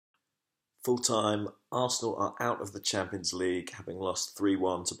Full time, Arsenal are out of the Champions League, having lost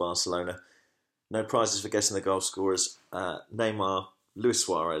 3-1 to Barcelona. No prizes for guessing the goal scorers. Neymar, Luis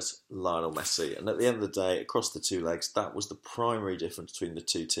Suarez, Lionel Messi. And at the end of the day, across the two legs, that was the primary difference between the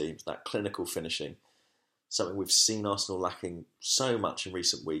two teams, that clinical finishing. Something we've seen Arsenal lacking so much in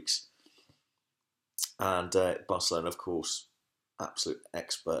recent weeks. And Barcelona, of course, absolute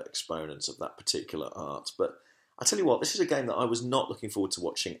expert exponents of that particular art. But I tell you what, this is a game that I was not looking forward to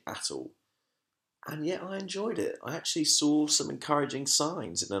watching at all. And yet I enjoyed it. I actually saw some encouraging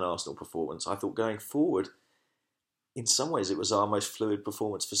signs in an Arsenal performance. I thought going forward, in some ways it was our most fluid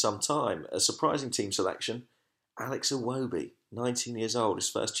performance for some time. A surprising team selection, Alex Iwobi, 19 years old, his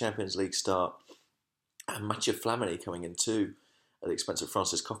first Champions League start. And Mathieu Flamini coming in too, at the expense of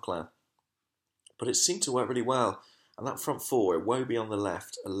Francis Coquelin. But it seemed to work really well. And that front four, Iwobi on the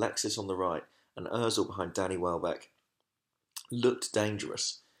left, Alexis on the right, and Ozil behind Danny Welbeck, looked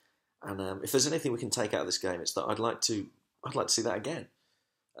dangerous. And if there's anything we can take out of this game, it's that I'd like to see that again.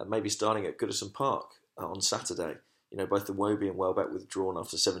 Maybe starting at Goodison Park on Saturday. You know, both the Iwobi and Welbeck withdrawn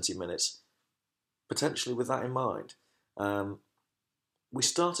after 70 minutes. Potentially with that in mind. We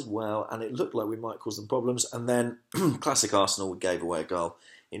started well, and it looked like we might cause them problems. And then, classic Arsenal, we gave away a goal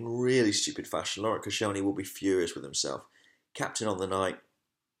in really stupid fashion. Laurent Koscielny will be furious with himself. Captain on the night,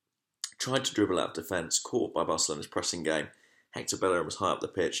 tried to dribble out of defence, caught by Barcelona's pressing game. Hector Bellerin was high up the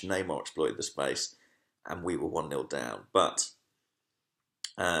pitch, Neymar exploited the space, and we were 1-0 down. But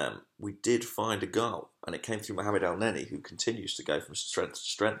we did find a goal, and it came through Mohamed El-Neni, who continues to go from strength to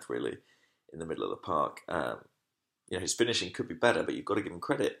strength, really, in the middle of the park. His finishing could be better, but you've got to give him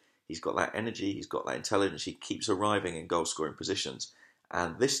credit. He's got that energy, he's got that intelligence, he keeps arriving in goal-scoring positions.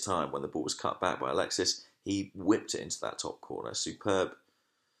 And this time, when the ball was cut back by Alexis, he whipped it into that top corner. Superb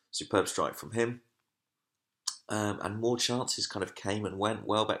strike from him. And more chances kind of came and went.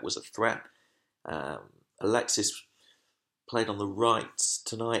 Welbeck was a threat. Alexis played on the right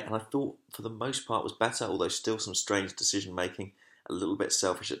tonight, and I thought for the most part was better, although still some strange decision making, a little bit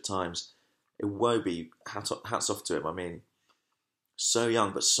selfish at times. Iwobi, hats off to him. I mean, so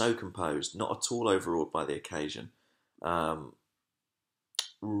young but so composed, not at all overawed by the occasion.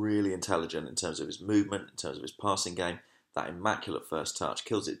 Really intelligent in terms of his movement, in terms of his passing game. That immaculate first touch,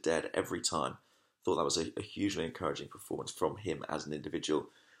 kills it dead every time. Thought that was a hugely encouraging performance from him as an individual.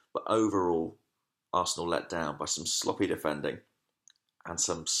 But overall, Arsenal let down by some sloppy defending and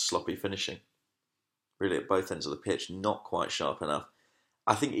some sloppy finishing. Really at both ends of the pitch, not quite sharp enough.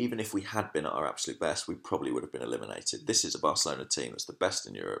 I think even if we had been at our absolute best, we probably would have been eliminated. This is a Barcelona team that's the best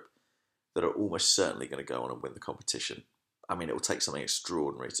in Europe, that are almost certainly going to go on and win the competition. I mean, it will take something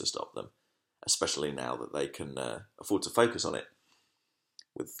extraordinary to stop them, especially now that they can afford to focus on it,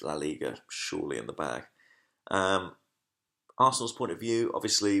 with La Liga surely in the bag. Arsenal's point of view,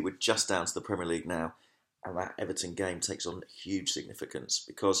 obviously, we're just down to the Premier League now, and that Everton game takes on huge significance,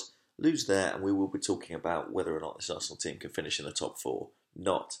 because lose there and we will be talking about whether or not this Arsenal team can finish in the top four,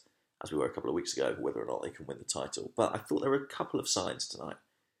 not, as we were a couple of weeks ago, whether or not they can win the title. But I thought there were a couple of signs tonight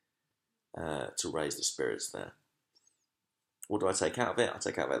to raise the spirits there. What do I take out of it? I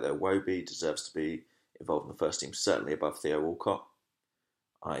take out of it that Iwobi deserves to be involved in the first team, certainly above Theo Walcott.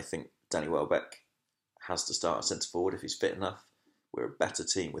 I think Danny Welbeck has to start at centre-forward if he's fit enough. We're a better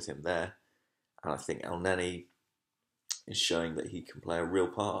team with him there. And I think El-Neni is showing that he can play a real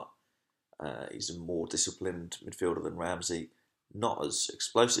part. He's a more disciplined midfielder than Ramsey. Not as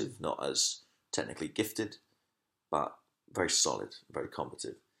explosive, not as technically gifted, but very solid, very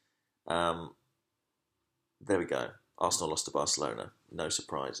competent. There we go. Arsenal lost to Barcelona. No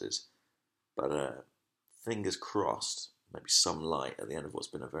surprises. But fingers crossed, maybe some light at the end of what's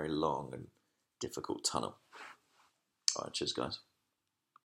been a very long and difficult tunnel. All right, cheers, guys.